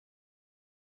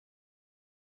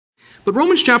But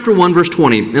Romans chapter 1, verse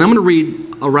 20, and I'm going to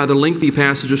read a rather lengthy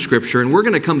passage of Scripture, and we're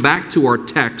going to come back to our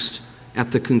text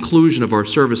at the conclusion of our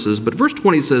services. But verse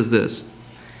 20 says this.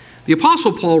 The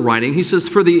Apostle Paul writing, he says,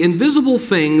 "For the invisible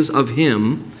things of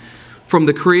Him from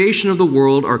the creation of the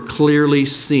world are clearly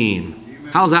seen."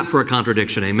 Amen. How's that for a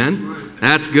contradiction, amen? Right.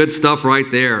 That's good stuff right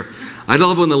there. I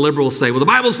love when the liberals say, well, the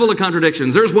Bible's full of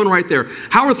contradictions. There's one right there.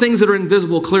 How are things that are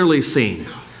invisible clearly seen?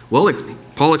 Well,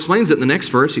 Paul explains it in the next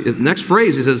verse, the next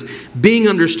phrase. He says, being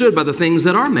understood by the things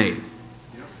that are made.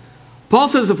 Paul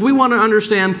says if we want to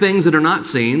understand things that are not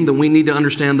seen, then we need to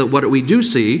understand that what we do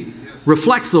see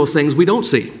reflects those things we don't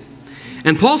see.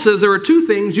 And Paul says there are two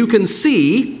things you can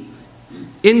see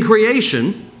in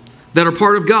creation that are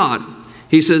part of God.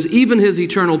 He says even His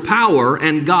eternal power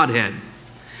and Godhead.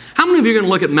 How many of you are going to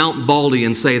look at Mount Baldy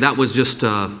and say that was just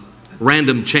a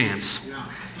random chance?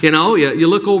 You know, you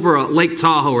look over a Lake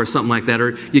Tahoe or something like that,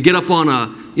 or you get up on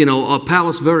a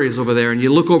Palos Verdes over there and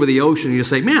you look over the ocean and you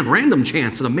say, man, random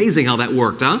chance. It's amazing how that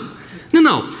worked, huh?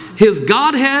 No. His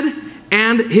Godhead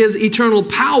and His eternal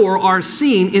power are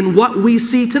seen in what we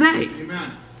see today.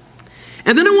 Amen.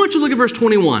 And then I want you to look at verse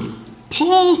 21.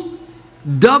 Paul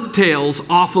dovetails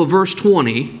off of verse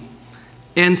 20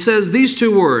 and says these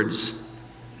two words,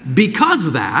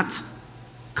 because that,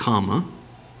 comma,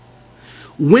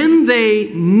 when they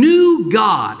knew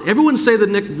God. Everyone say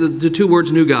the two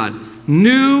words, knew God.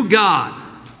 Knew God.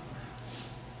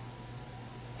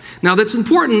 Now that's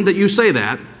important that you say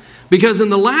that, because in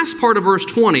the last part of verse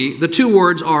 20, the two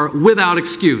words are without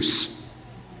excuse.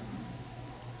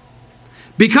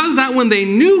 Because that when they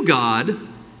knew God,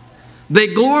 they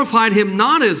glorified Him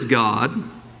not as God,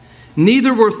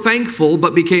 neither were thankful,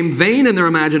 but became vain in their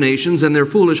imaginations, and their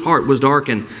foolish heart was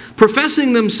darkened.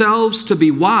 Professing themselves to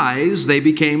be wise, they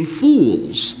became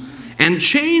fools, and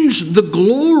changed the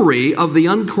glory of the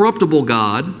uncorruptible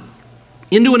God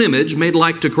into an image made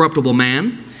like to corruptible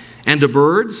man, and to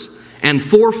birds, and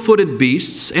four-footed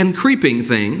beasts, and creeping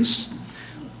things.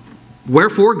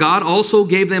 Wherefore God also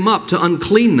gave them up to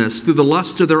uncleanness through the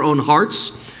lust of their own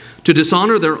hearts, to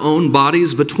dishonor their own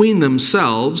bodies between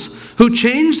themselves, who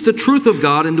changed the truth of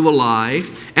God into a lie,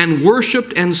 and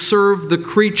worshipped and served the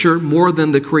creature more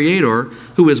than the Creator,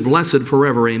 who is blessed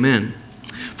forever. Amen.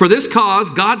 For this cause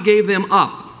God gave them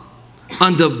up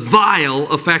unto vile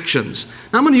affections.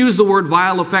 Now I'm going to use the word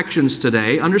vile affections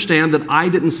today. Understand that I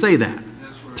didn't say that.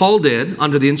 Right. Paul did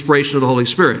under the inspiration of the Holy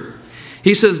Spirit.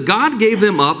 He says, God gave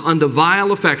them up unto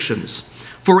vile affections.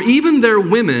 For even their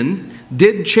women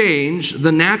did change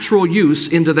the natural use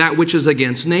into that which is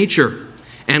against nature.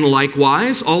 And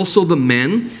likewise also the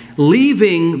men,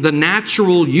 leaving the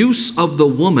natural use of the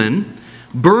woman,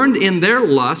 burned in their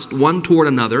lust one toward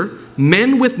another,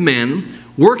 men with men,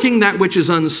 working that which is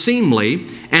unseemly,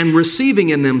 and receiving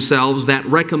in themselves that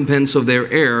recompense of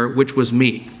their error which was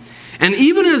meet. And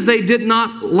even as they did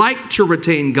not like to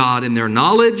retain God in their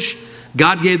knowledge,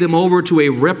 God gave them over to a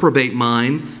reprobate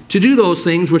mind to do those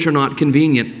things which are not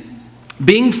convenient,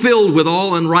 being filled with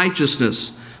all unrighteousness,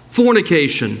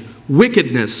 fornication,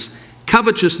 wickedness,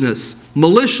 covetousness,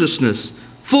 maliciousness,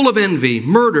 full of envy,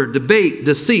 murder, debate,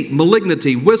 deceit,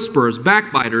 malignity, whisperers,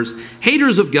 backbiters,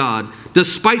 haters of God,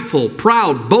 despiteful,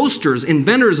 proud, boasters,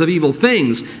 inventors of evil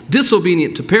things,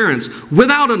 disobedient to parents,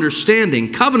 without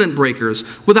understanding, covenant breakers,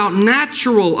 without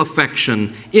natural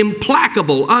affection,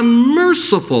 implacable,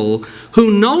 unmerciful,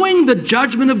 who knowing the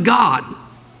judgment of God,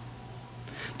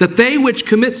 that they which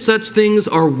commit such things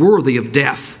are worthy of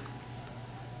death,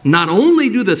 not only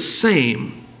do the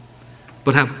same,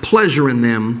 but have pleasure in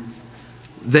them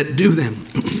that do them.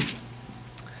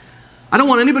 I don't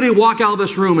want anybody to walk out of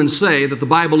this room and say that the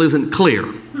Bible isn't clear.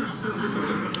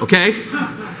 Okay?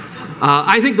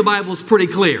 I think the Bible is pretty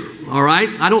clear. All right?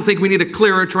 I don't think we need a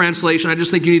clearer translation. I just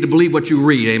think you need to believe what you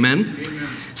read. Amen? Amen.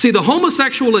 See, the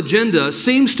homosexual agenda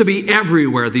seems to be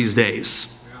everywhere these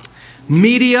days.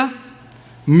 Media,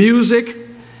 music,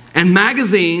 and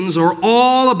magazines are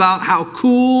all about how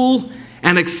cool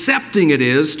and accepting it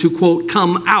is to, quote,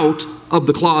 come out of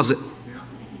the closet.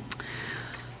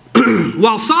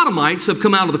 While sodomites have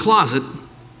come out of the closet,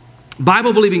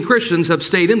 Bible-believing Christians have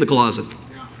stayed in the closet.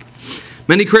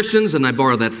 Many Christians, and I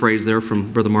borrowed that phrase there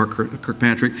from Brother Mark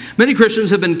Kirkpatrick, many Christians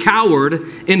have been cowered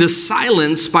into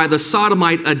silence by the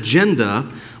sodomite agenda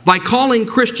by calling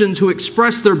Christians who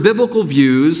express their biblical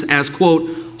views as, quote,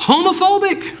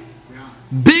 homophobic,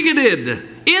 bigoted,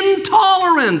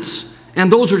 intolerant,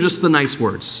 and those are just the nice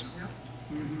words.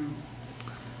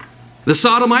 The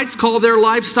sodomites call their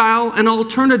lifestyle an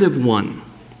alternative one.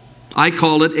 I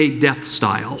call it a death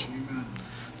style.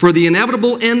 For the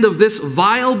inevitable end of this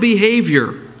vile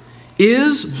behavior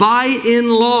is, by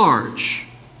and large,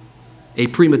 a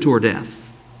premature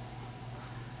death.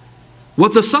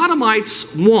 What the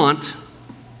Sodomites want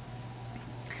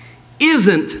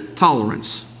isn't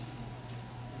tolerance.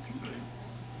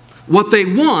 What they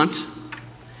want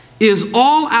is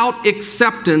all-out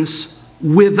acceptance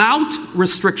without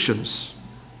restrictions.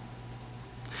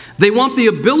 They want the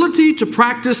ability to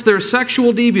practice their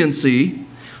sexual deviancy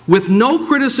with no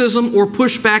criticism or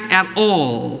pushback at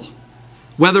all,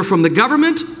 whether from the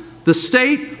government, the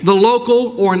state, the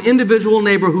local, or an individual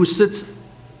neighbor who sits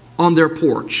on their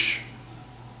porch.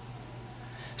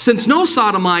 Since no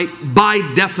sodomite, by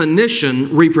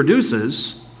definition,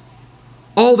 reproduces,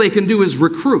 all they can do is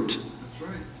recruit.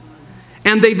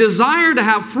 And they desire to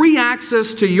have free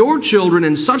access to your children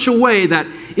in such a way that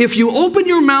if you open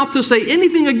your mouth to say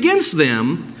anything against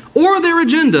them or their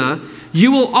agenda,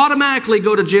 you will automatically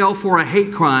go to jail for a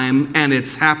hate crime, and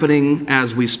it's happening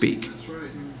as we speak.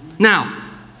 Now,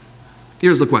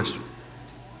 here's the question.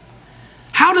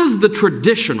 How does the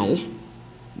traditional,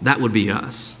 that would be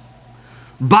us,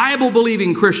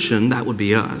 Bible-believing Christian, that would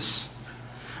be us,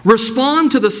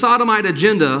 respond to the sodomite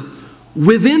agenda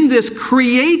within this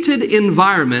created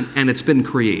environment, and it's been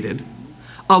created,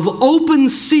 of open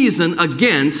season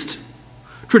against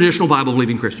traditional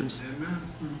Bible-believing Christians? Amen.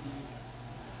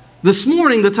 This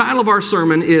morning, the title of our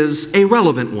sermon is a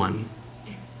relevant one,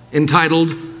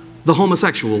 entitled, The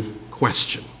Homosexual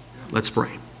Question. Let's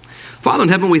pray. Father in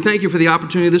heaven, we thank you for the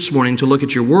opportunity this morning to look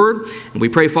at your word, and we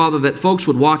pray, Father, that folks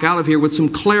would walk out of here with some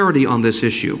clarity on this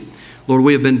issue. Lord,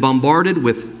 we have been bombarded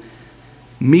with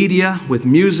media, with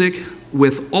music,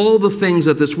 with all the things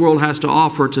that this world has to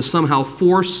offer to somehow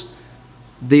force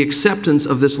the acceptance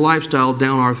of this lifestyle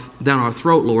down our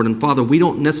throat, Lord. And Father, we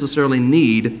don't necessarily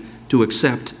need to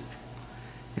accept.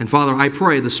 And Father, I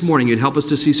pray this morning you'd help us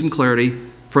to see some clarity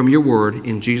from your word.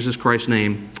 In Jesus Christ's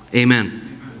name, amen.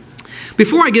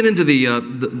 Before I get into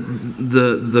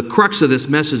the crux of this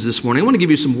message this morning, I want to give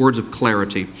you some words of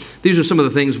clarity. These are some of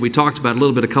the things we talked about a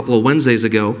little bit a couple of Wednesdays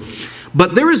ago.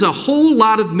 But there is a whole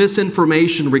lot of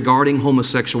misinformation regarding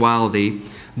homosexuality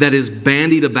that is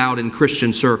bandied about in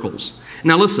Christian circles.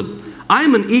 Now listen, I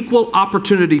am an equal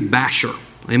opportunity basher.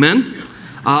 Amen?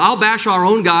 I'll bash our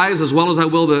own guys as well as I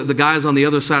will the guys on the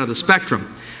other side of the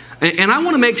spectrum. And I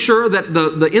want to make sure that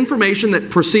the information that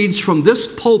proceeds from this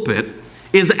pulpit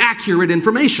is accurate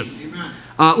information.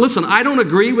 Listen, I don't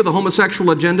agree with the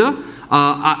homosexual agenda.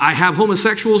 I have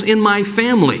homosexuals in my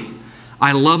family.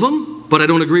 I love them, but I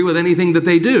don't agree with anything that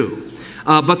they do.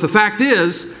 But the fact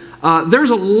is,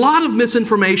 there's a lot of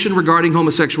misinformation regarding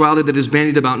homosexuality that is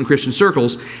bandied about in Christian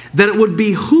circles, that it would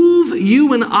behoove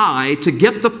you and I to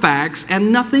get the facts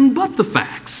and nothing but the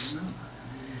facts.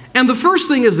 And the first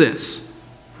thing is this: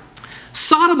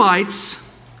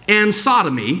 sodomites and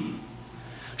sodomy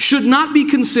should not be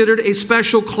considered a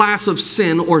special class of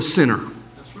sin or sinner.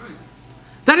 That's right.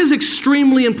 That is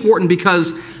extremely important,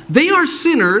 because they are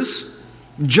sinners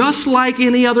just like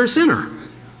any other sinner.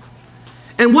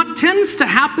 And what tends to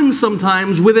happen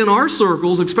sometimes within our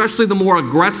circles, especially the more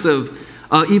aggressive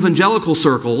evangelical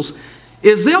circles,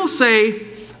 is they'll say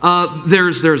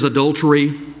there's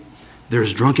adultery,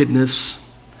 there's drunkenness,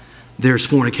 there's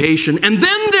fornication, and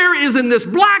then there is, in this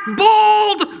black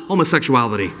bold,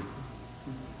 homosexuality.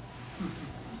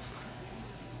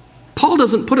 Paul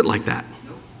doesn't put it like that.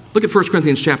 Look at 1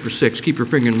 Corinthians chapter 6. Keep your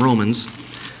finger in Romans.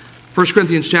 1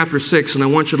 Corinthians chapter 6, and I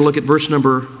want you to look at verse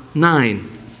number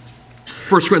 9.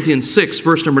 1 Corinthians 6,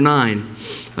 verse number 9.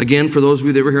 Again, for those of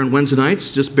you that were here on Wednesday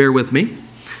nights, just bear with me.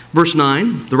 Verse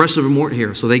 9. The rest of them weren't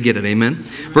here, so they get it. Amen.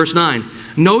 Verse 9.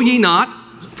 Know ye not,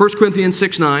 1 Corinthians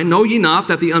 6, 9, know ye not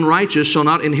that the unrighteous shall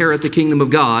not inherit the kingdom of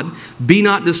God? Be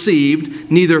not deceived,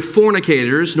 neither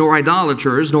fornicators, nor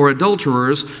idolaters, nor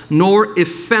adulterers, nor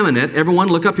effeminate. Everyone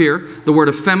look up here. The word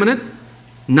effeminate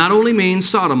not only means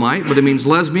sodomite, but it means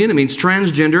lesbian, it means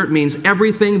transgender, it means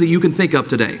everything that you can think of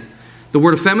today. The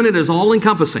word effeminate is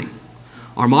all-encompassing.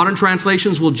 Our modern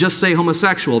translations will just say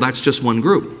homosexual. That's just one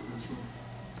group.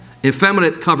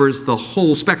 Effeminate covers the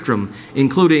whole spectrum,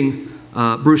 including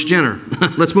Bruce Jenner.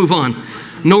 Let's move on.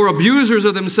 Nor abusers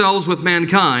of themselves with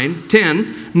mankind.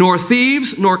 10, nor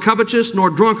thieves, nor covetous, nor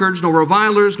drunkards, nor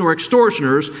revilers, nor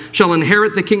extortioners shall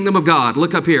inherit the kingdom of God.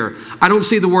 Look up here. I don't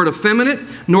see the word effeminate,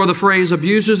 nor the phrase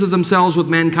abusers of themselves with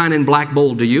mankind in black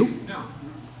bold. Do you? No.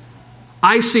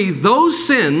 I see those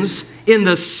sins in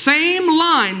the same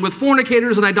line with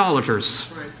fornicators and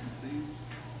idolaters.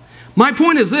 My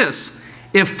point is this: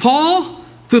 if Paul,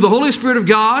 through the Holy Spirit of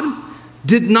God,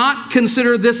 did not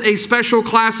consider this a special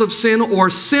class of sin or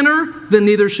sinner, then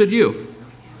neither should you.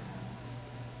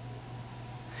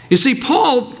 You see,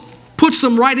 Paul puts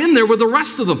them right in there with the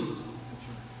rest of them.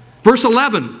 Verse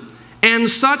 11, and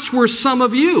such were some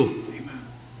of you.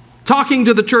 Talking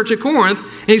to the church at Corinth,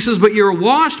 and he says, but you're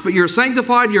washed, but you're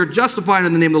sanctified, you're justified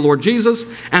in the name of the Lord Jesus,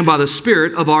 and by the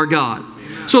Spirit of our God.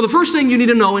 So the first thing you need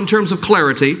to know in terms of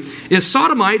clarity is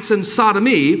sodomites and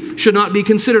sodomy should not be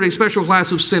considered a special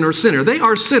class of sin or sinner. They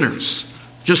are sinners,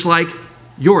 just like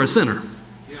you're a sinner.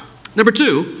 Number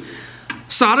two,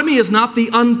 sodomy is not the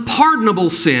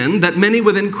unpardonable sin that many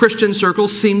within Christian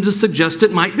circles seem to suggest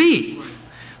it might be.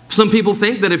 Some people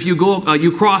think that if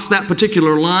you cross that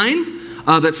particular line,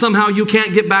 that somehow you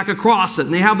can't get back across it.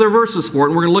 And they have their verses for it,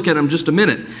 and we're going to look at them in just a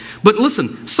minute. But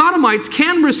listen, sodomites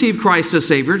can receive Christ as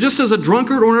Savior just as a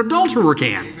drunkard or an adulterer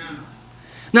can. Amen.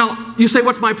 Now, you say,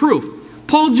 what's my proof?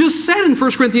 Paul just said in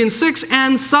 1 Corinthians 6,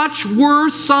 and such were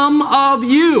some of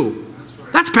you.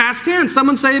 That's past tense.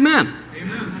 Someone say amen.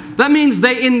 Amen. That means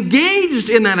they engaged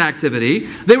in that activity.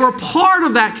 They were part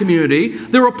of that community.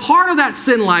 They were part of that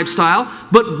sin lifestyle.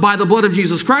 But by the blood of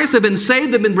Jesus Christ, they've been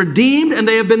saved, they've been redeemed, and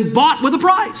they have been bought with a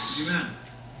price. Amen.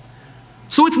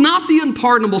 So it's not the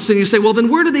unpardonable sin. You say, well, then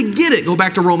where do they get it? Go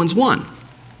back to Romans 1.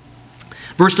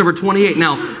 Verse number 28.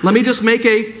 Now, let me just make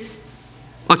a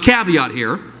caveat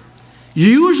here.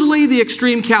 Usually the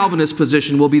extreme Calvinist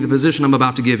position will be the position I'm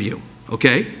about to give you.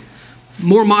 Okay?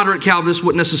 More moderate Calvinists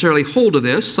wouldn't necessarily hold to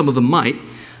this. Some of them might.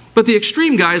 But the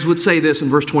extreme guys would say this in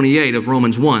verse 28 of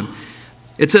Romans 1.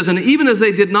 It says, and even as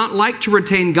they did not like to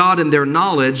retain God in their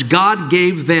knowledge, God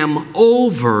gave them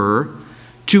over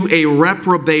to a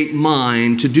reprobate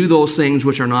mind to do those things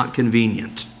which are not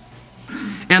convenient.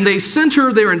 And they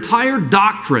center their entire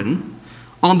doctrine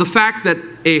on the fact that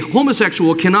a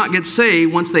homosexual cannot get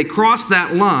saved once they cross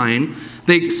that line.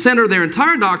 They center their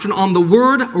entire doctrine on the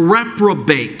word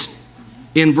reprobate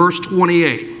in verse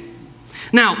 28.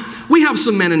 Now, we have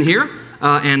some men in here,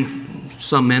 and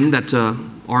some men that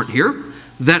aren't here,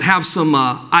 that have some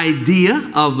idea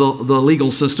of the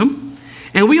legal system.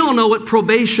 And we all know what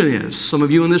probation is. Some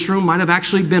of you in this room might have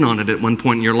actually been on it at one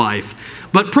point in your life.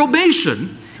 But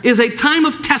probation is a time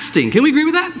of testing. Can we agree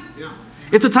with that? Yeah.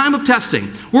 It's a time of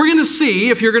testing. We're going to see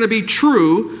if you're going to be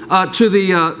true to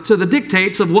the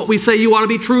dictates of what we say you ought to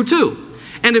be true to.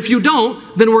 And if you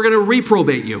don't, then we're going to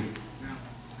reprobate you.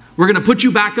 We're going to put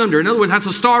you back under. In other words, it has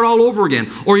to start all over again.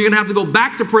 Or you're going to have to go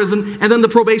back to prison, and then the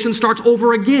probation starts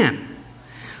over again.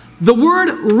 The word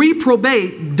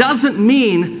reprobate doesn't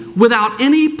mean without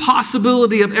any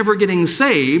possibility of ever getting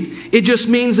saved. It just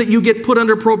means that you get put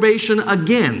under probation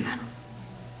again.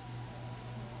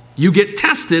 You get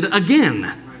tested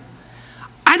again.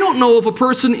 I don't know of a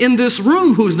person in this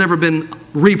room who's never been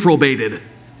reprobated.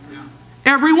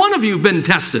 Every one of you have been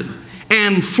tested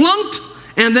and flunked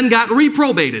and then got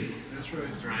reprobated. That's right.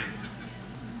 That's right.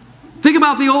 Think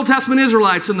about the Old Testament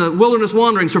Israelites in the wilderness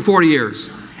wanderings for 40 years.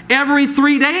 Every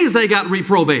 3 days they got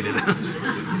reprobated.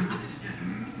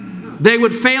 They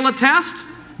would fail a test.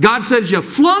 God says you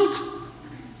flunked.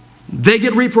 They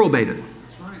get reprobated.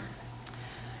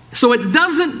 So it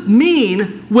doesn't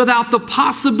mean without the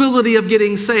possibility of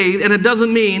getting saved, and it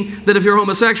doesn't mean that if you're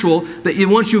homosexual, that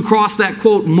once you cross that,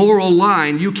 quote, moral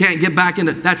line, you can't get back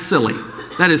into it. That's silly.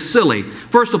 That is silly.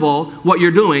 First of all, what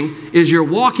you're doing is you're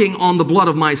walking on the blood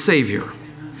of my Savior.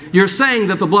 You're saying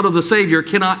that the blood of the Savior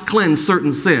cannot cleanse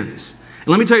certain sins. And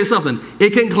let me tell you something.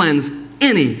 It can cleanse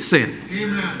any sin.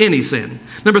 Amen. Any sin.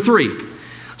 Number 3,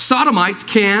 sodomites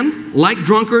can, like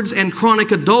drunkards and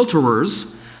chronic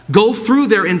adulterers, go through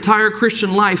their entire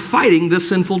Christian life fighting this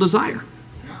sinful desire.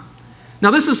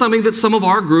 Now, this is something that some of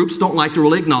our groups don't like to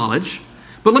really acknowledge.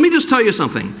 But let me just tell you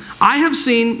something. I have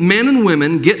seen men and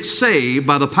women get saved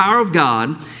by the power of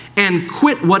God and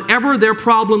quit whatever their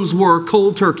problems were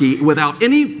cold turkey without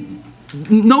any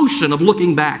notion of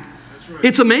looking back. Right.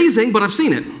 It's amazing, but I've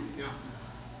seen it. Yeah.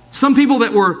 Some people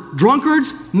that were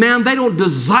drunkards, man, they don't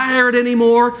desire it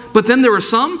anymore. But then there are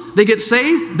some, they get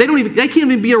saved, they can't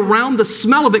even be around the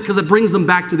smell of it because it brings them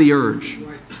back to the urge.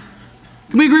 Right.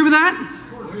 Can we agree with that?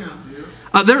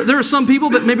 There are some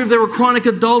people that maybe they were chronic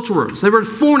adulterers. They were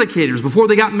fornicators before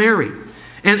they got married.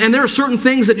 And there are certain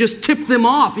things that just tip them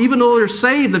off. Even though they're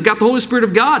saved, they've got the Holy Spirit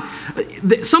of God.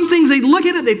 Some things, they look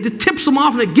at it, it tips them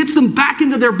off and it gets them back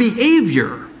into their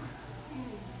behavior.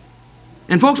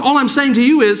 And folks, all I'm saying to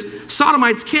you is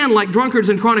sodomites can, like drunkards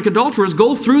and chronic adulterers,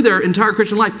 go through their entire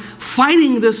Christian life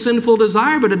fighting this sinful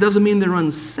desire, but it doesn't mean they're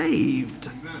unsaved.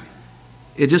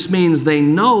 It just means they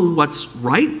know what's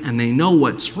right and they know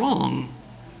what's wrong.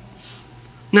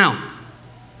 Now,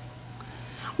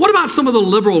 what about some of the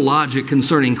liberal logic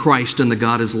concerning Christ and the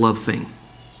God is love thing?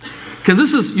 Because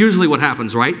this is usually what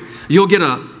happens, right? You'll get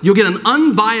an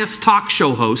unbiased talk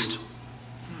show host.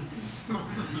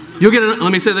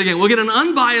 Let me say that again. We'll get an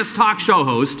unbiased talk show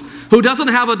host who doesn't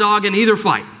have a dog in either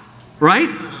fight. right?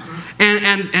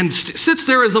 And sits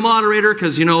there as a moderator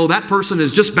because, you know, that person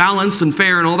is just balanced and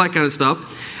fair and all that kind of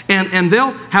stuff. And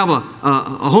they'll have a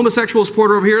homosexual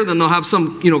supporter over here, then they'll have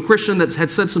some, you know, Christian that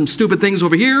had said some stupid things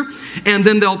over here, and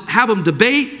then they'll have them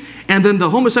debate, and then the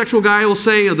homosexual guy will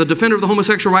say, or the defender of the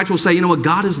homosexual rights will say, you know what,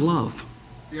 God is love.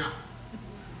 Yeah.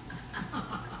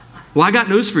 Well, I got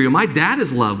news for you. My dad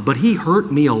is love, but he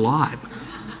hurt me a lot.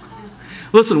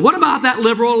 Listen, what about that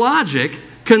liberal logic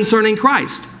concerning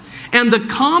Christ? And the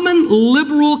common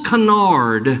liberal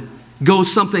canard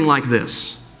goes something like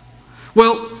this.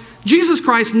 Well, Jesus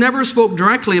Christ never spoke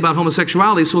directly about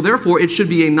homosexuality, so therefore it should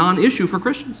be a non-issue for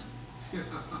Christians.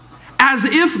 As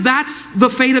if that's the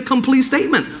fait accompli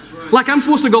statement. Right. Like I'm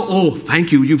supposed to go, oh,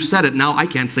 thank you, you've said it, now I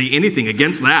can't say anything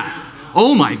against that.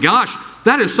 Oh my gosh,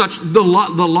 that is such, the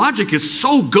logic is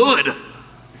so good.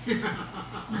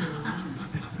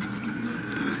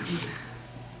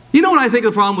 You know what I think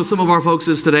the problem with some of our folks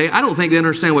is today? I don't think they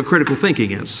understand what critical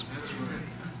thinking is.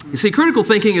 You see, critical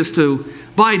thinking is to,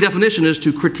 by definition, is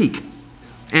to critique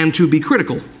and to be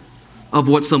critical of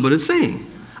what somebody is saying.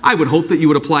 I would hope that you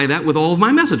would apply that with all of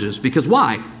my messages, because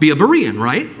why? Be a Berean,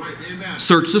 right? Right, amen.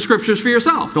 Search the scriptures for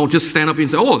yourself. Don't just stand up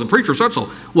and say, oh, the preacher said so.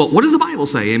 Well, what does the Bible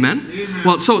say? Amen? Amen.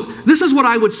 Well, so this is what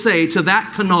I would say to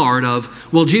that canard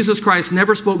of, well, Jesus Christ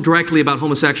never spoke directly about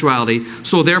homosexuality,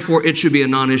 so therefore it should be a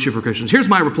non-issue for Christians. Here's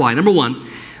my reply. Number one,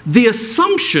 the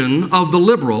assumption of the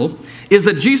liberal is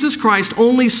that Jesus Christ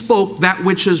only spoke that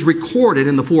which is recorded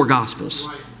in the four Gospels.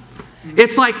 Right.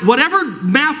 It's like whatever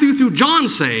Matthew through John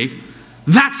say,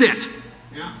 that's it.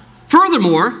 Yeah.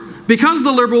 Furthermore, because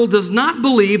the liberal does not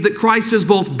believe that Christ is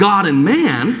both God and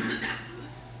man,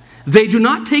 they do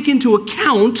not take into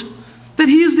account that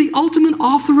he is the ultimate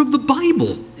author of the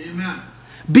Bible. Amen.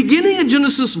 Beginning at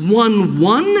Genesis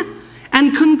 1:1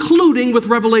 and concluding with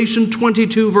Revelation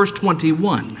 22 verse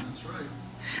 21. That's right.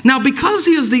 Now, because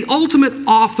he is the ultimate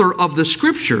author of the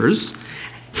Scriptures,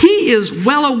 he is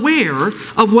well aware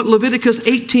of what Leviticus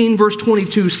 18 verse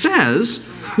 22 says,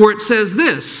 where it says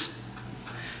this,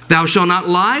 thou shalt not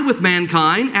lie with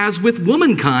mankind as with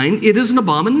womankind, it is an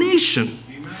abomination.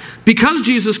 Because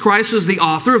Jesus Christ is the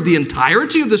author of the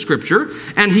entirety of the Scripture,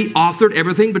 and he authored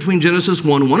everything between Genesis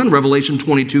 1:1 and Revelation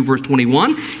 22 verse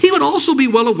 21, he would also be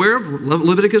well aware of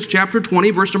Leviticus chapter 20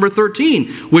 verse number 13,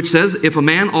 which says, if a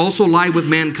man also lie with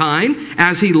mankind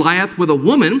as he lieth with a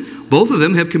woman, both of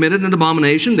them have committed an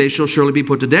abomination, they shall surely be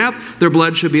put to death, their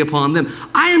blood should be upon them.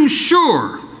 I am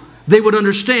sure they would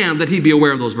understand that he'd be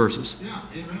aware of those verses. Yeah,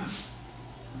 amen.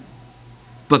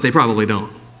 But they probably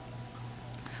don't.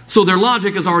 So their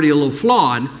logic is already a little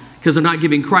flawed because they're not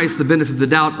giving Christ the benefit of the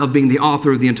doubt of being the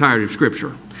author of the entirety of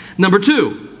Scripture. Number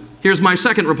two, here's my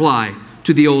second reply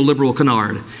to the old liberal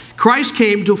canard. Christ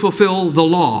came to fulfill the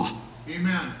law,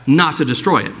 Amen. not to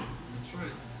destroy it. That's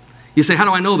right. You say, how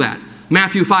do I know that?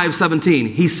 Matthew 5:17.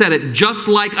 He said it just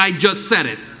like I just said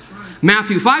it. Right.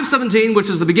 Matthew 5:17, which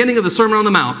is the beginning of the Sermon on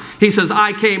the Mount, he says,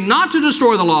 I came not to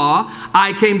destroy the law,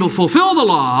 I came to fulfill the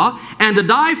law and to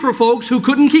die for folks who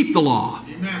couldn't keep the law.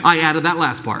 Amen. I added that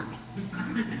last part.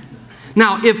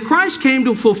 Now, if Christ came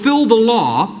to fulfill the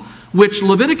law, which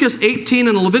Leviticus 18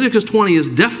 and Leviticus 20 is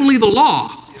definitely the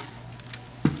law,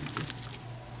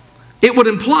 it would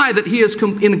imply that he is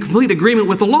in complete agreement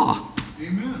with the law.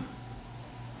 Amen.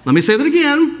 Let me say that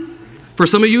again for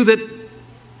some of you that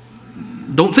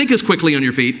don't think as quickly on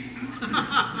your feet.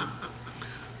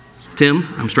 Tim,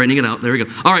 I'm straightening it out. There we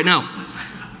go. All right, now,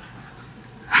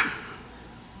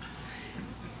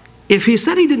 if he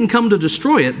said he didn't come to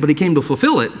destroy it, but he came to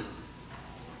fulfill it,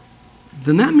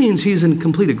 then that means he's in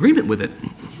complete agreement with it.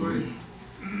 That's right.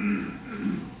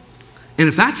 And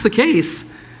if that's the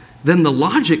case, then the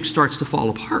logic starts to fall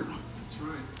apart. That's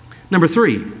right. Number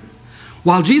three,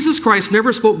 while Jesus Christ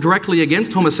never spoke directly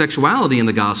against homosexuality in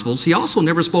the Gospels, he also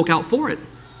never spoke out for it.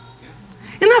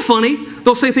 Isn't that funny?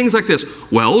 They'll say things like this,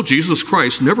 well, Jesus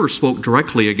Christ never spoke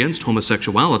directly against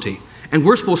homosexuality. And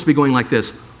we're supposed to be going like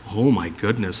this, oh my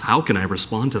goodness, how can I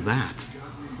respond to that?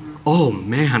 Oh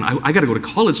man, I got to go to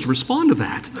college to respond to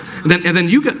that. And then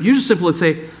you just simply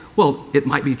say, well, it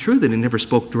might be true that he never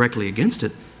spoke directly against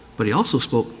it, but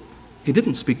he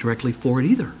didn't speak directly for it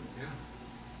either.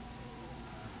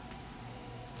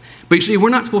 But you see, we're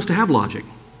not supposed to have logic.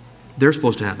 They're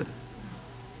supposed to have it.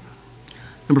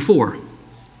 Number four,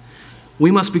 we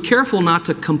must be careful not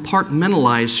to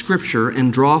compartmentalize Scripture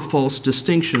and draw false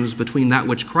distinctions between that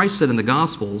which Christ said in the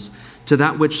Gospels to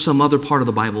that which some other part of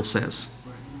the Bible says.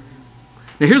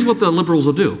 Now here's what the liberals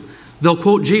will do. They'll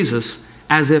quote Jesus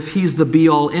as if he's the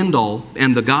be-all, end-all,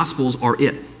 and the Gospels are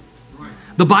it.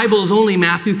 The Bible is only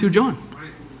Matthew through John.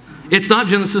 It's not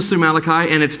Genesis through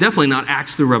Malachi, and it's definitely not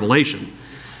Acts through Revelation.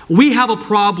 we have a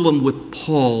problem with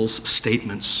Paul's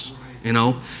statements. You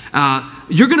know,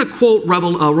 you're going to quote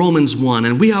Romans 1,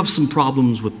 and we have some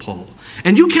problems with Paul.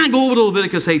 And you can't go over to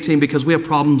Leviticus 18 because we have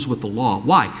problems with the law.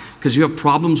 Why? Because you have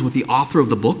problems with the author of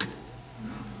the book?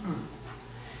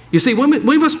 You see,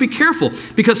 we must be careful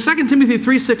because 2 Timothy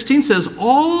 3:16 says,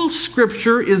 all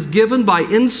Scripture is given by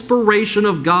inspiration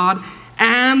of God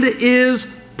and is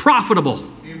profitable.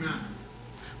 Amen.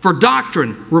 For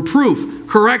doctrine, reproof,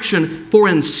 correction, for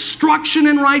instruction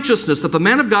in righteousness, that the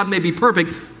man of God may be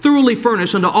perfect, thoroughly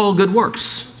furnished unto all good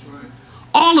works. That's right.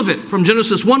 All of it, from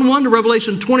Genesis 1:1 to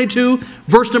Revelation 22,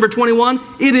 verse number 21,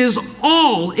 it is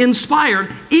all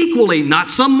inspired equally. Not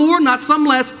some more, not some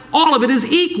less. All of it is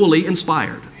equally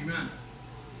inspired. Amen.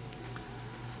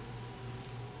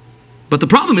 But the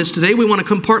problem is today we want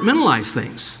to compartmentalize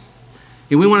things.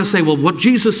 And we want to say, well, what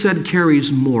Jesus said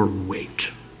carries more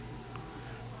weight.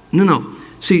 No.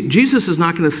 See, Jesus is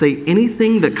not going to say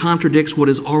anything that contradicts what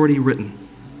is already written.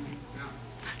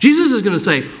 Jesus is going to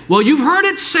say, well, you've heard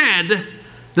it said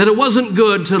that it wasn't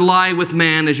good to lie with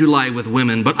man as you lie with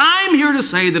women, but I'm here to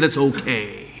say that it's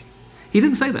okay. He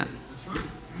didn't say that.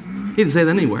 He didn't say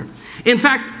that anywhere. In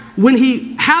fact, when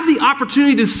he had the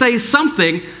opportunity to say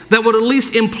something that would at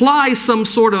least imply some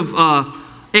sort of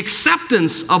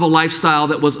acceptance of a lifestyle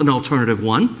that was an alternative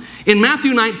one, in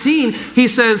Matthew 19, he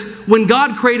says, when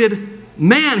God created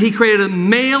man, he created a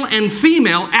male and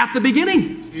female at the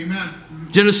beginning. Amen.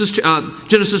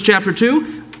 Genesis chapter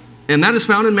 2, and that is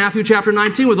found in Matthew chapter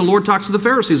 19, where the Lord talks to the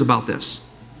Pharisees about this.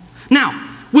 Now,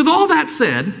 with all that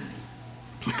said,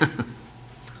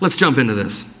 let's jump into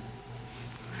this.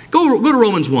 Go to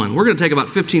Romans 1. We're going to take about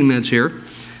 15 minutes here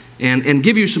and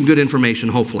give you some good information,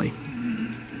 hopefully.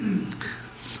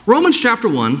 Romans chapter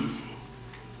 1,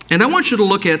 and I want you to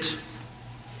look at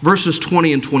verses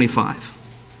 20 and 25.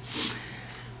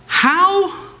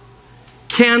 How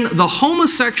can the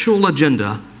homosexual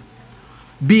agenda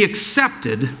be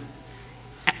accepted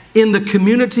in the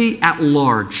community at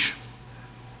large?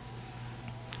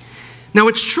 Now,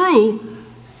 it's true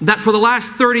that for the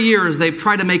last 30 years, they've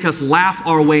tried to make us laugh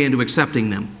our way into accepting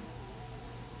them.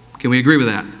 Can we agree with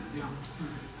that? Yeah.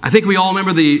 I think we all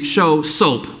remember the show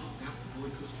Soap.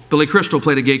 Billy Crystal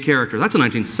played a gay character. That's the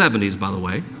 1970s, by the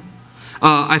way.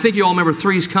 I think you all remember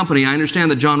Three's Company. I understand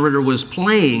that John Ritter was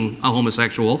playing a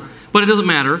homosexual, but it doesn't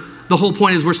matter. The whole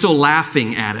point is we're still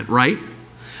laughing at it, right?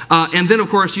 And then, of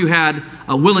course, you had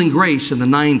Will and Grace in the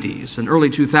 90s and early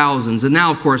 2000s. And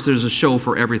now, of course, there's a show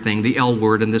for everything, the L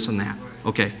word and this and that.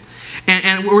 Okay.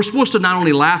 And we're supposed to not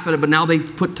only laugh at it, but now they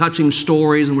put touching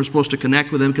stories and we're supposed to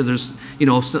connect with them because there's, you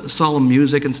know, solemn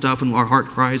music and stuff and our heart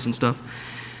cries and stuff.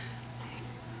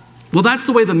 Well, that's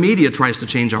the way the media tries to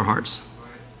change our hearts.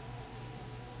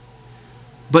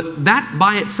 But that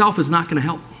by itself is not going to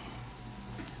help.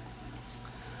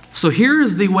 So here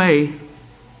is the way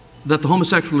that the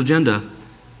homosexual agenda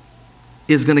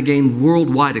is going to gain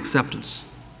worldwide acceptance.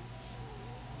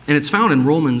 And it's found in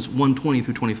Romans 1:20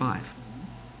 through 25.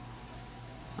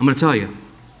 I'm going to tell you,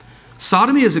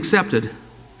 sodomy is accepted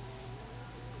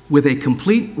with a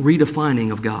complete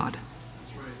redefining of God.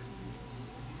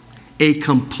 A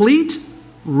complete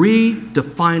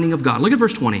redefining of God. Look at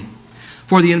verse 20.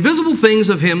 For the invisible things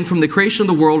of him from the creation of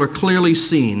the world are clearly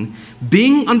seen,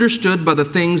 being understood by the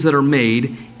things that are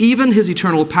made, even his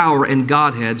eternal power and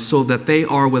Godhead, so that they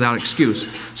are without excuse.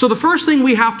 So the first thing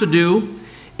we have to do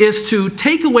is to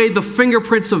take away the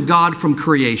fingerprints of God from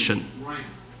creation. Right.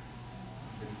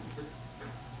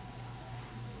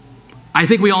 I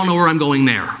think we all know where I'm going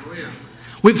there. Oh, yeah.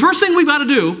 The first thing we've got to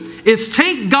do is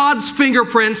take God's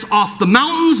fingerprints off the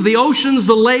mountains, the oceans,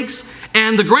 the lakes,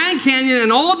 and the Grand Canyon,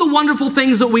 and all the wonderful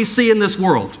things that we see in this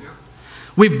world. Yeah.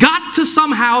 We've got to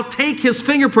somehow take his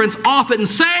fingerprints off it and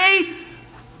say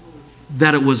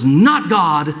that it was not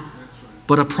God,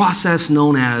 but a process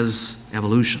known as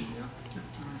evolution.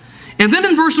 And then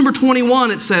in verse number 21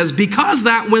 it says, because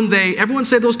that when they, everyone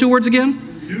say those two words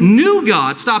again? Knew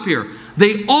God. Stop here.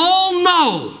 They all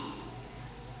know.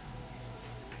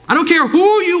 I don't care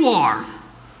who you are.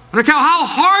 I don't care how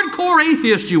hardcore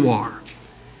atheist you are.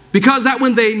 Because that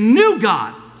when they knew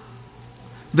God,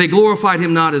 they glorified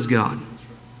him not as God.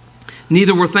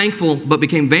 Neither were thankful, but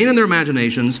became vain in their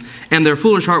imaginations, and their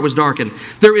foolish heart was darkened.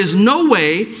 There is no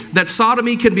way that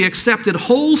sodomy can be accepted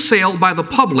wholesale by the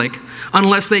public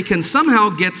unless they can somehow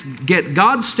get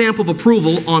God's stamp of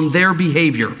approval on their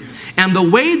behavior. And the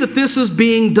way that this is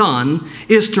being done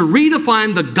is to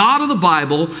redefine the God of the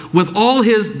Bible with all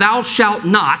his thou shalt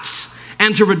nots,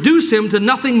 and to reduce him to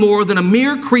nothing more than a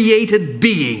mere created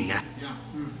being,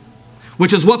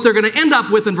 which is what they're going to end up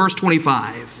with in verse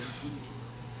 25.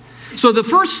 So the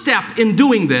first step in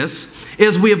doing this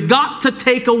is we have got to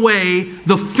take away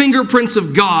the fingerprints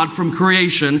of God from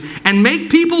creation and make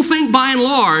people think by and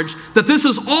large that this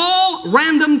is all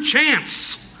random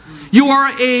chance. You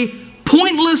are a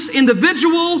pointless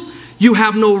individual. You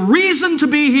have no reason to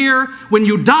be here. When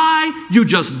you die, you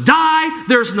just die.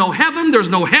 There's no heaven, there's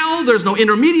no hell, there's no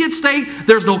intermediate state,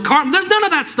 there's no karma, there's none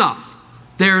of that stuff.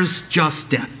 There's just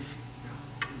death.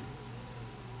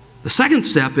 The second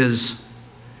step is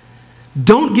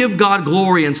don't give God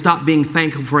glory and stop being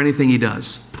thankful for anything He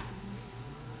does.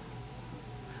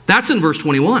 That's in verse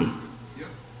 21.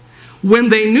 When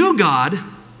they knew God,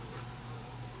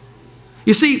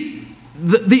 you see,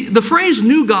 the phrase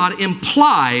knew God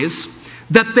implies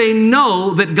that they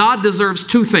know that God deserves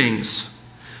two things: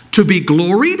 to be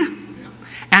gloried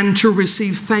and to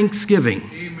receive thanksgiving.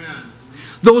 Amen.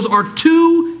 Those are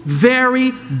two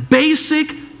very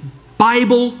basic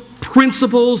Bible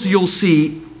principles you'll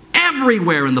see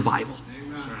everywhere in the Bible.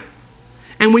 Amen.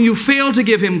 And when you fail to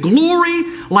give Him glory,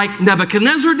 like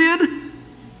Nebuchadnezzar did,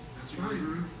 That's right.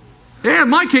 yeah,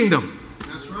 my kingdom.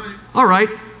 That's right. All right,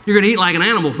 you're going to eat like an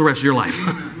animal for the rest of your life.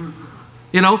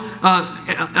 You know,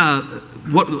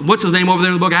 what's his name over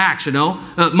there in the book of Acts, you know?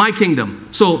 My kingdom.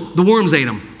 So the worms ate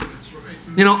him. That's right.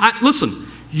 You know, listen,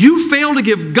 you fail to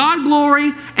give God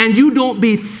glory and you don't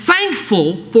be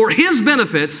thankful for His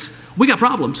benefits, we got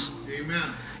problems. Amen.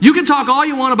 You can talk all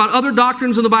you want about other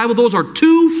doctrines in the Bible. Those are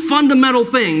two fundamental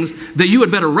things that you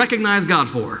had better recognize God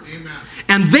for. Amen.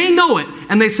 And they know it.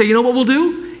 And they say, you know what we'll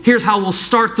do? Here's how we'll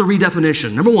start the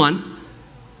redefinition. Number one,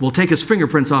 we'll take His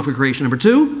fingerprints off of creation. Number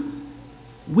two,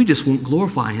 we just won't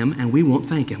glorify Him and we won't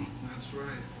thank Him That's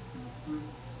right.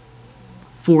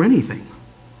 for anything.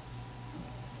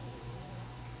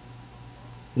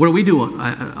 What do we do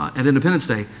at Independence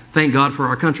Day? Thank God for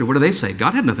our country. What do they say?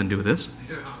 God had nothing to do with this.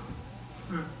 Yeah.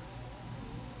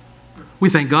 We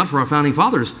thank God for our founding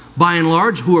fathers, by and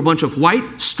large, who are a bunch of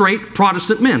white, straight,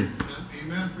 Protestant men.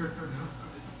 Amen.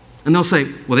 And they'll say,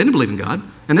 well, they didn't believe in God,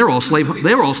 and they were all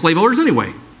slaveholders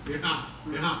anyway. Yeah.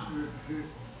 Yeah.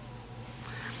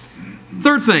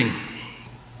 Third thing,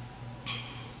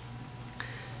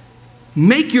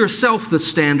 make yourself the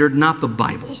standard, not the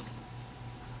Bible.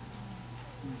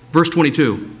 Verse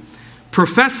 22,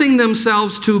 professing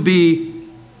themselves to be,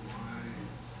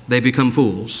 they become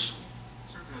fools.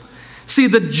 See,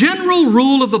 the general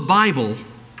rule of the Bible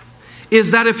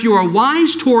is that if you are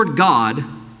wise toward God,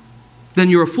 then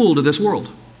you're a fool to this world.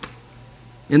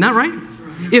 Isn't that right?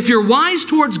 If you're wise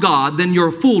towards God, then you're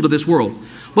a fool to this world.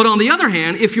 But on the other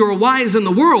hand, if you're wise in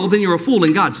the world, then you're a fool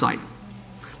in God's sight.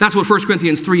 That's what 1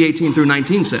 Corinthians 3:18 through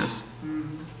 19 says.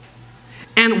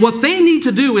 And what they need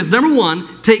to do is, number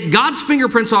one, take God's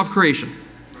fingerprints off creation.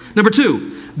 Number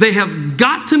two, they have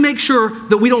got to make sure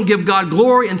that we don't give God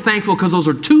glory and thankful, because those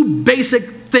are two basic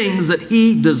things that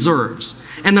He deserves.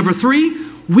 And number three,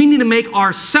 we need to make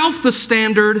ourselves the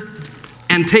standard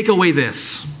and take away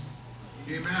this.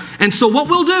 Amen. And so what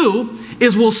we'll do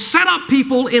is we'll set up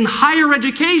people in higher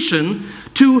education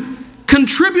to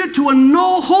contribute to a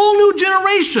whole new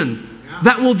generation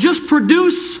that will just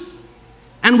produce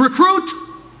and recruit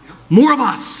more of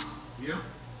us. Yeah.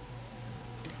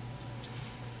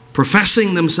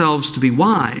 Professing themselves to be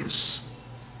wise,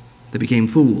 they became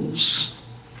fools.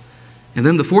 And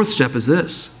then the fourth step is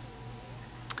this.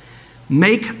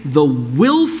 Make the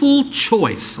willful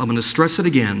choice. I'm going to stress it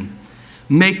again.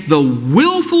 Make the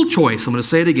willful choice. I'm going to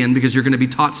say it again because you're going to be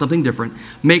taught something different.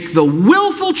 Make the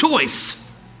willful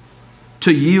choice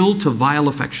to yield to vile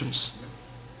affections.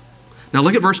 Now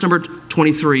look at verse number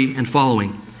 23 and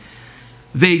following.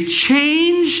 They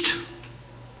changed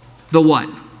the what?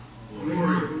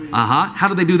 Glory. How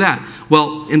did they do that?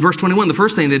 Well, in verse 21, the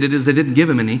first thing they did is they didn't give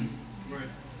Him any. Right.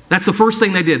 That's the first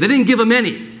thing they did. They didn't give Him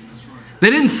any. That's right. They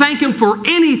didn't thank Him for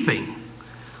anything.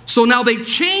 So now they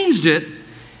changed it,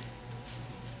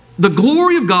 the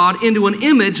glory of God, into an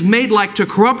image made like to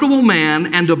corruptible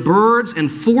man and to birds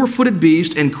and four-footed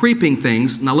beasts and creeping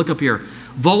things. Now look up here.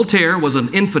 Voltaire was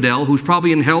an infidel who's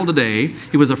probably in hell today.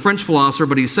 He was a French philosopher,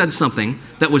 but he said something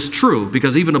that was true,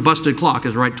 because even a busted clock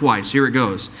is right twice. Here it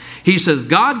goes. He says,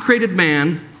 God created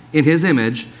man in His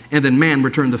image, and then man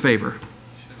returned the favor.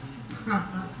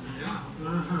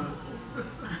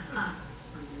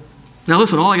 Now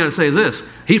listen, all I got to say is this.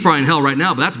 He's probably in hell right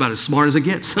now, but that's about as smart as it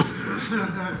gets.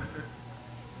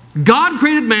 God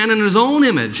created man in His own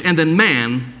image, and then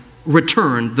man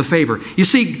returned the favor. You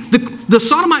see, the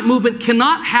Sodomite movement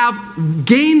cannot have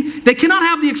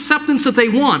the acceptance that they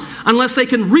want unless they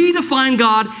can redefine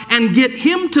God and get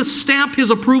Him to stamp His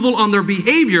approval on their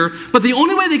behavior. But the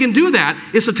only way they can do that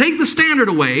is to take the standard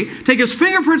away, take His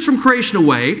fingerprints from creation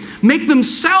away, make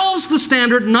themselves the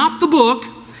standard, not the book.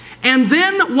 And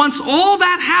then once all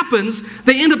that happens,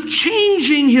 they end up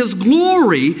changing His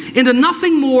glory into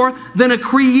nothing more than a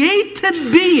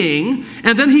created being.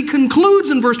 And then he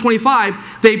concludes in verse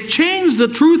 25, they've changed the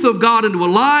truth of God into a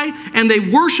lie, and they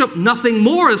worship nothing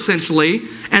more, essentially,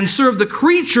 and serve the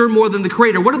creature more than the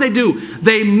Creator. What do?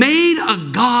 They made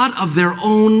a god of their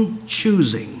own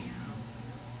choosing.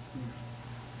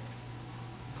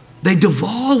 They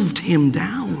devolved Him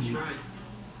down.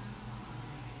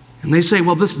 And they say,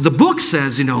 well, the book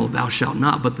says, thou shalt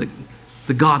not, but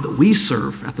the God that we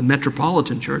serve at the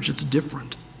Metropolitan Church, it's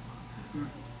different.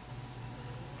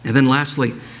 And then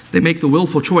lastly, they make the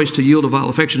willful choice to yield to vile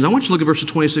affections. I want you to look at verses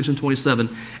 26 and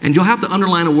 27, and you'll have to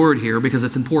underline a word here because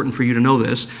it's important for you to know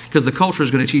this, because the culture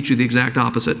is going to teach you the exact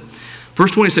opposite.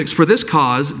 Verse 26, for this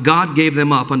cause God gave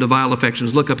them up unto vile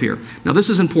affections. Look up here. Now this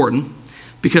is important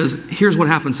because here's what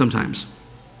happens sometimes.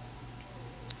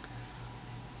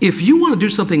 If you want to do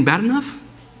something bad enough,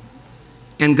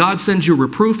 and God sends you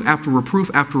reproof after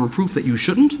reproof after reproof that you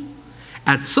shouldn't,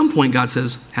 at some point God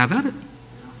says, have at it.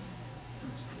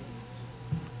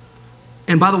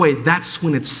 And by the way, that's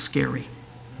when it's scary.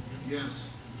 Yes.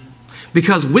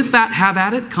 Because with that have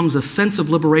at it comes a sense of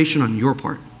liberation on your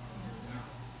part.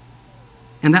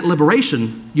 And that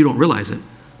liberation, you don't realize it,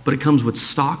 but it comes with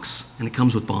stocks and it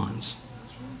comes with bonds.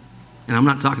 And I'm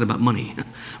not talking about money.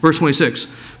 Verse 26,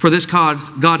 for this cause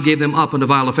God gave them up unto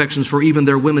vile affections, for even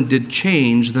their women did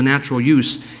change the natural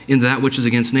use into that which is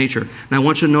against nature. Now I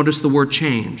want you to notice the word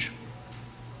change.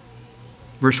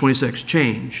 Verse 26,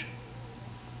 change.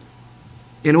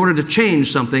 In order to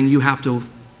change something, you have to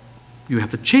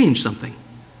change something.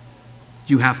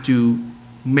 You have to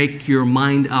make your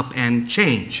mind up and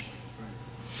change.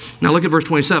 Now look at verse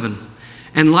 27.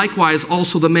 And likewise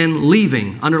also the men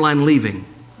leaving, underline leaving.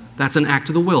 That's an act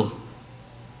of the will.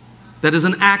 That is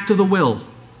an act of the will.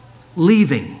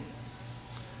 Leaving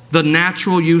the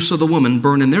natural use of the woman,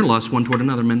 burn in their lust one toward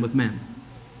another, men with men.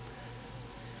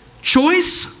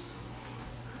 Change,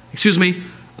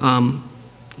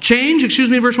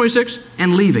 verse 26,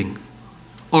 and leaving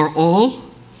are all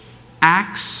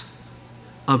acts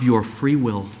of your free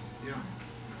will.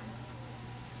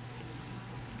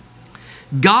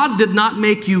 God did not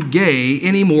make you gay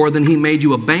any more than He made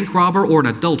you a bank robber or an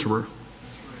adulterer.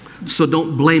 So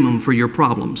don't blame Him for your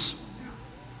problems.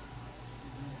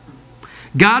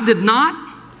 God did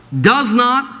not, does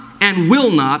not, and will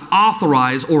not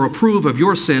authorize or approve of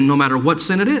your sin, no matter what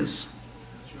sin it is.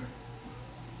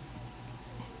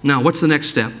 Now, what's the next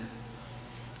step?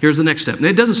 Here's the next step. And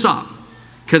it doesn't stop,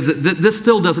 because this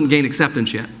still doesn't gain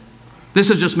acceptance yet. This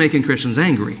is just making Christians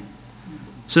angry.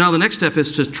 So now the next step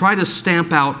is to try to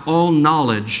stamp out all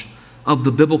knowledge of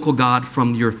the biblical God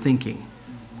from your thinking.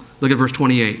 Look at verse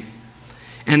 28.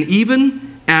 And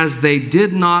even as they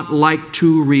did not like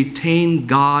to retain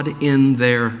God in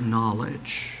their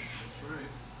knowledge.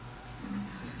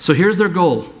 So here's their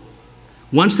goal.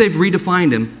 Once they've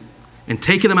redefined Him and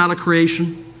taken Him out of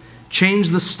creation,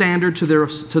 changed the standard to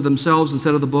themselves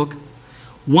instead of the book,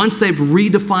 once they've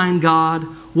redefined God,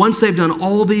 once they've done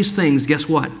all these things, guess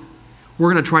what?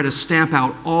 We're going to try to stamp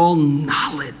out all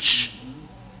knowledge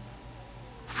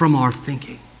from our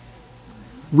thinking.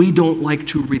 We don't like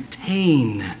to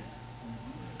retain.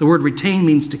 The word retain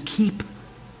means to keep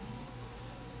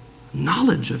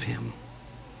knowledge of Him.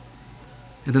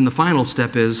 And then the final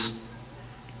step is,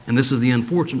 and this is the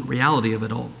unfortunate reality of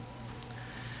it all,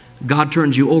 God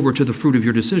turns you over to the fruit of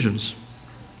your decisions.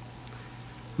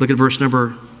 Look at verse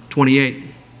number 28.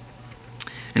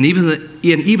 And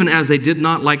even as they did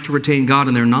not like to retain God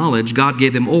in their knowledge, God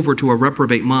gave them over to a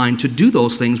reprobate mind to do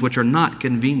those things which are not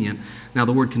convenient. Now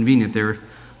the word convenient there,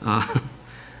 I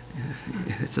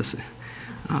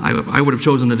would have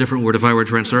chosen a different word if I were a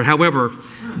translator. However,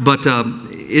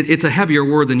 it's a heavier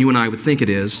word than you and I would think it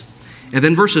is. And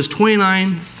then verses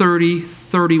 29, 30,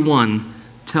 31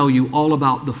 tell you all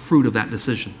about the fruit of that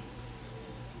decision.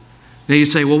 Now you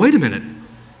say, well, wait a minute.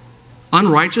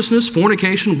 Unrighteousness,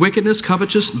 fornication, wickedness,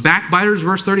 covetousness, backbiters,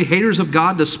 verse 30, haters of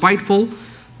God, despiteful,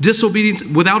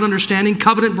 disobedient, without understanding,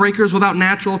 covenant breakers, without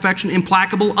natural affection,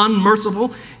 implacable, unmerciful.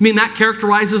 You mean that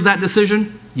characterizes that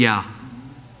decision? Yeah.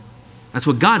 That's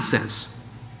what God says.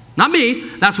 Not me,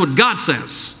 that's what God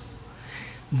says.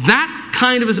 That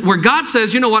kind of, where God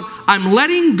says, you know what, I'm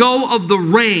letting go of the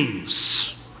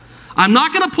reins. I'm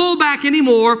not going to pull back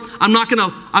anymore. I'm not going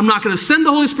to send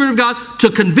the Holy Spirit of God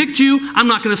to convict you. I'm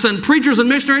not going to send preachers and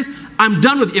missionaries. I'm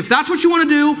done with you. If that's what you want to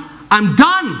do, I'm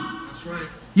done. That's right.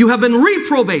 You have been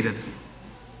reprobated.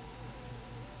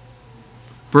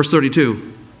 Verse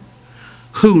 32.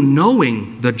 Who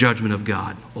knowing the judgment of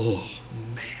God. Oh,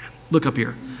 man. Look up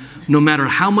here. No matter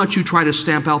how much you try to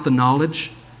stamp out the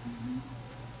knowledge,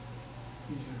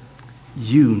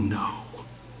 you know.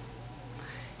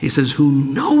 He says, who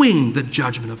knowing the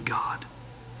judgment of God,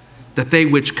 that they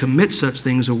which commit such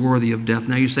things are worthy of death.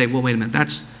 Now you say, well, wait a minute,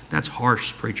 that's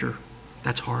harsh, preacher.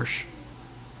 That's harsh.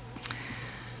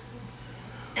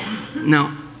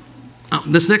 Now,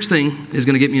 this next thing is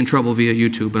going to get me in trouble via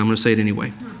YouTube, but I'm going to say it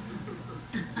anyway.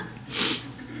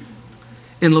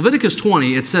 In Leviticus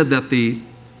 20, it said that the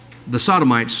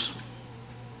Sodomites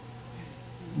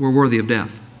were worthy of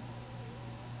death.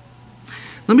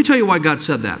 Let me tell you why God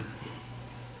said that.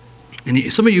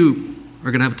 And some of you are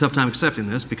going to have a tough time accepting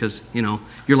this because, you know,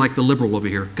 you're like the liberal over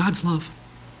here. God's love.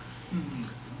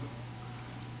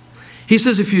 He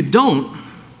says if you don't,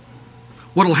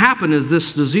 what will happen is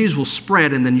this disease will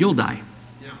spread and then you'll die.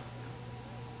 Yeah.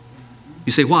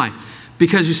 You say, why?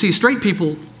 Because you see, straight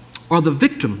people are the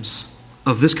victims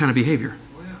of this kind of behavior.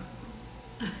 Oh,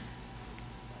 yeah.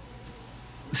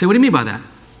 You say, what do you mean by that?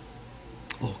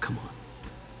 Oh, come on.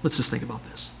 Let's just think about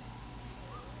this.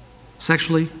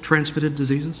 Sexually transmitted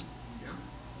diseases. Yeah.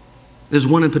 There's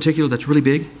one in particular that's really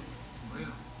big. Oh, yeah.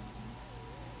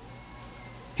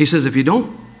 He says if you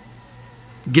don't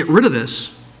get rid of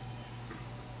this,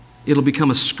 it'll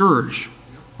become a scourge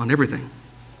on everything.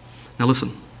 Now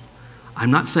listen,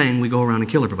 I'm not saying we go around and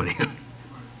kill everybody.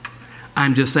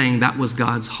 I'm just saying that was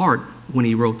God's heart when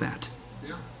he wrote that.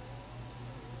 Yeah.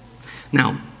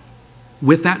 Now,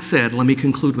 with that said, let me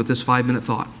conclude with this 5-minute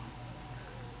thought.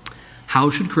 How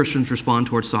should Christians respond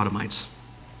towards sodomites?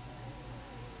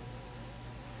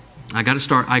 I got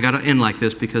to end like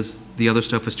this because the other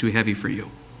stuff is too heavy for you.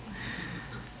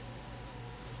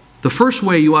 The first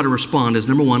way you ought to respond is,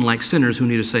 number one, like sinners who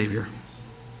need a Savior.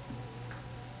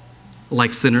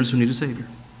 Like sinners who need a Savior.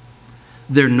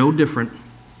 They're no different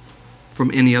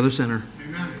from any other sinner.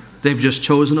 Amen. They've just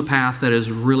chosen a path that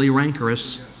is really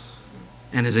rancorous Yes.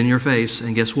 and is in your face,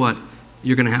 and guess what?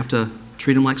 You're going to have to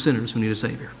treat them like sinners who need a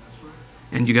Savior. That's right.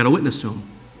 And you got to witness to them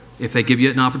if they give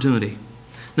you an opportunity.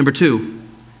 Number two,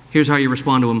 here's how you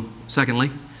respond to them.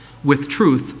 Secondly, with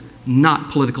truth,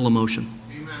 not political emotion.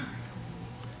 Amen.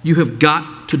 You have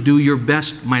got to do your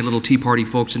best, my little Tea Party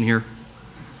folks in here,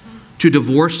 to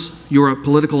divorce your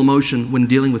political emotion when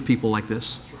dealing with people like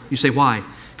this. You say, why?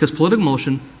 Because political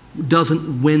emotion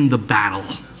doesn't win the battle.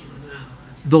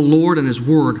 The Lord and his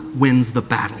word wins the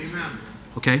battle. Amen.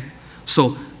 Okay?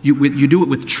 So you do it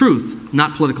with truth,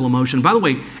 not political emotion. By the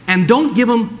way, and don't give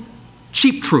them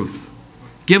cheap truth.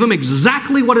 Give them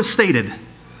exactly what is stated.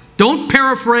 Don't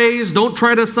paraphrase. Don't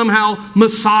try to somehow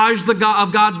massage the God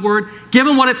of God's word. Give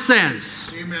them what it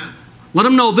says. Amen. Let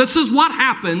them know this is what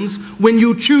happens when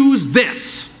you choose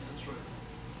this. That's right.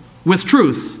 With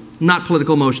truth, not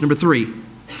political emotion. Number three,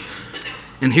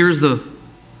 and here's the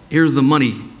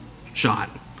money shot.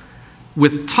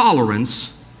 With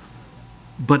tolerance,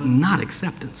 but not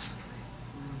acceptance.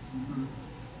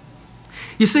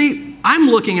 You see, I'm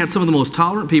looking at some of the most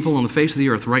tolerant people on the face of the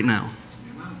earth right now.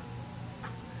 Amen.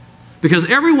 Because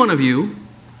every one of you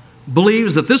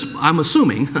believes that this, I'm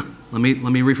assuming, let me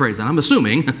rephrase that. I'm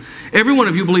assuming every one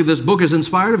of you believe this book is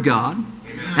inspired of God.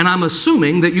 Amen. And I'm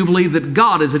assuming that you believe that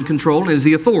God is in control and is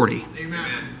the authority.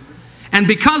 Amen.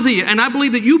 And I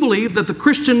believe that you believe that the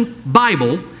Christian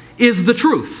Bible is the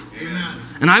truth. Amen.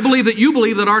 And I believe that you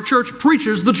believe that our church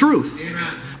preaches the truth.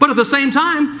 Amen. But at the same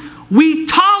time, we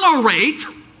tolerate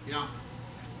Yeah.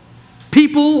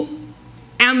 people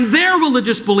and their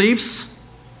religious beliefs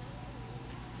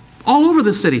all over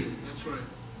the city. That's right.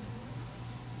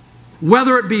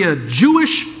 Whether it be a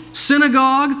Jewish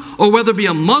synagogue, or whether it be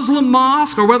a Muslim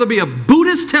mosque, or whether it be a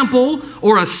Buddhist temple,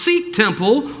 or a Sikh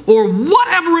temple, or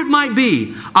whatever it might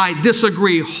be. I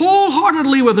disagree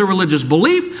wholeheartedly with their religious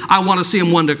belief. I want to see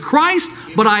them won to Christ,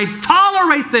 but I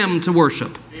tolerate them to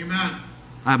worship. Amen.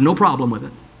 I have no problem with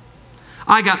it.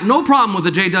 I got no problem with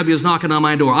the JWs knocking on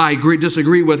my door. I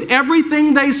disagree with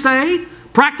everything they say,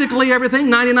 practically everything,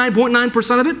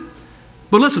 99.9% of it.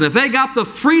 But listen, if they got the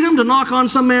freedom to knock on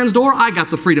some man's door, I got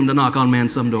the freedom to knock on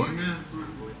some door. Amen.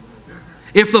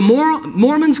 If the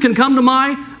Mormons can come to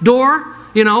my door,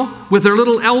 you know, with their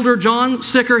little Elder John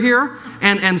sticker here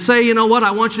and say, you know what,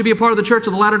 I want you to be a part of the Church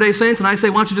of the Latter-day Saints, and I say,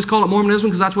 why don't you just call it Mormonism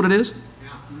because that's what it is?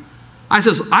 Yeah. I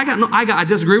says, I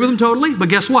disagree with them totally, but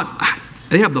guess what?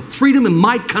 They have the freedom in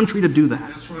my country to do that.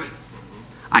 That's right.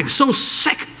 I'm so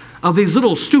sick of these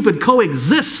little stupid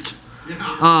coexist.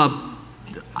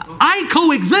 I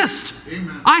coexist.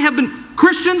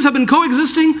 Christians have been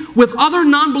coexisting with other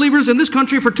non-believers in this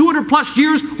country for 200 plus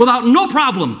years without no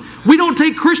problem. We don't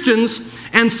take Christians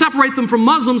and separate them from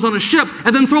Muslims on a ship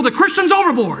and then throw the Christians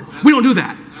overboard. We don't do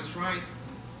that. That's right.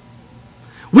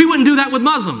 We wouldn't do that with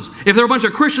Muslims. If there were a bunch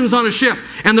of Christians on a ship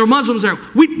and there were Muslims there,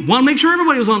 we'd want to make sure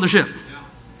everybody was on the ship. Yeah.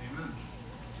 Amen.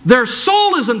 Their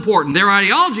soul is important. Their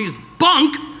ideology is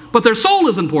bunk, but their soul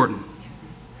is important.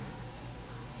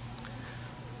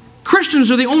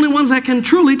 Christians are the only ones that can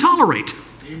truly tolerate.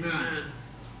 Amen.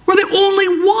 We're the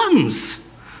only ones.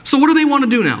 So what do they want to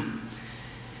do now?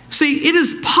 See, it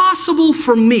is possible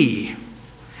for me,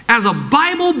 as a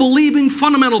Bible-believing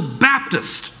fundamental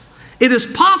Baptist, it is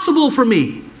possible for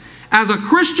me, as a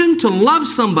Christian, to love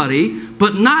somebody,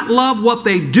 but not love what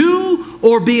they do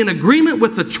or be in agreement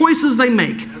with the choices they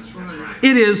make. That's right.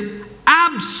 It is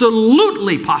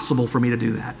absolutely possible for me to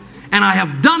do that. And I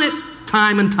have done it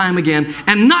time and time again,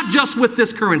 and not just with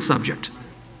this current subject.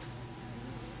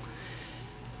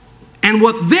 And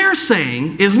what they're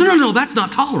saying is, no, that's not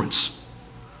tolerance.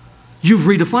 You've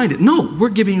redefined it. No, we're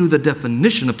giving you the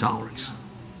definition of tolerance.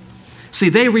 See,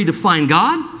 they redefine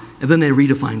God, and then they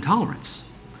redefine tolerance.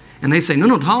 And they say,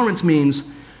 no, tolerance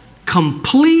means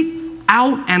complete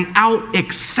out and out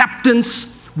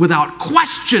acceptance without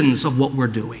questions of what we're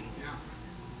doing.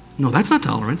 No, that's not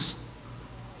tolerance.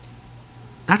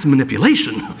 That's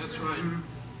manipulation. That's right.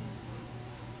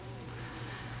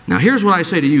 Now, here's what I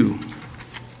say to you.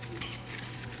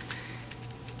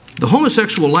 The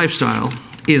homosexual lifestyle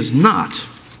is not,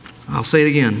 I'll say it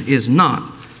again, is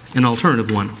not an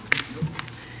alternative one.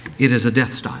 It is a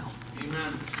death style.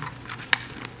 Amen.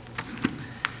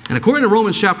 And according to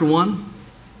Romans chapter 1,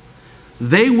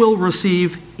 they will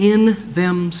receive in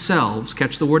themselves,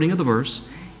 catch the wording of the verse,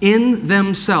 in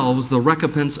themselves the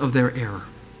recompense of their error.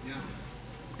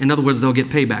 In other words, they'll get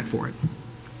payback for it.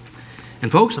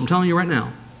 And folks, I'm telling you right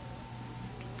now,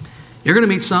 you're going to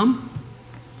meet some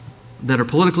that are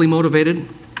politically motivated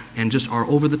and just are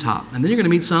over the top. And then you're going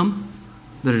to meet some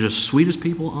that are just sweetest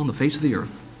people on the face of the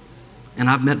earth. And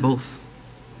I've met both.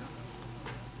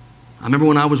 I remember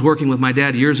when I was working with my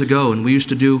dad years ago, and we used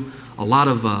to do a lot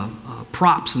of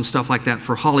props and stuff like that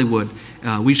for Hollywood.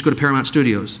 We used to go to Paramount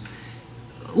Studios.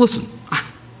 Listen,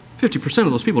 50%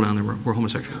 of those people down there were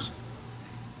homosexuals.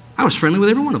 I was friendly with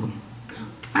every one of them.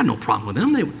 I had no problem with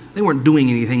them. They weren't doing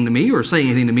anything to me or saying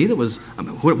anything to me that was,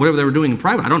 whatever they were doing in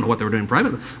private. I don't know what they were doing in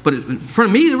private, but in front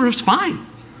of me, they were just fine.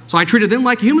 So I treated them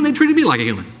like a human. They treated me like a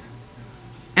human.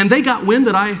 And they got wind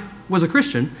that I was a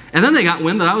Christian, and then they got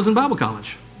wind that I was in Bible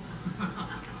college.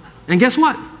 And guess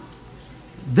what?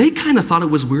 They kind of thought it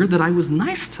was weird that I was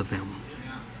nice to them.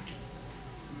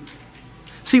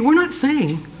 See, we're not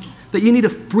saying that you need to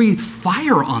breathe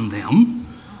fire on them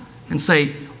and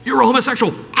say, you're a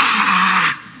homosexual,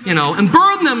 and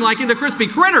burn them like into crispy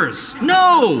critters.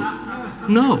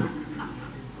 No.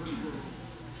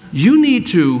 You need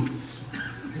to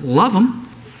love them,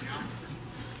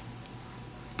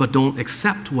 but don't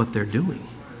accept what they're doing.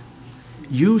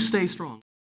 You stay strong.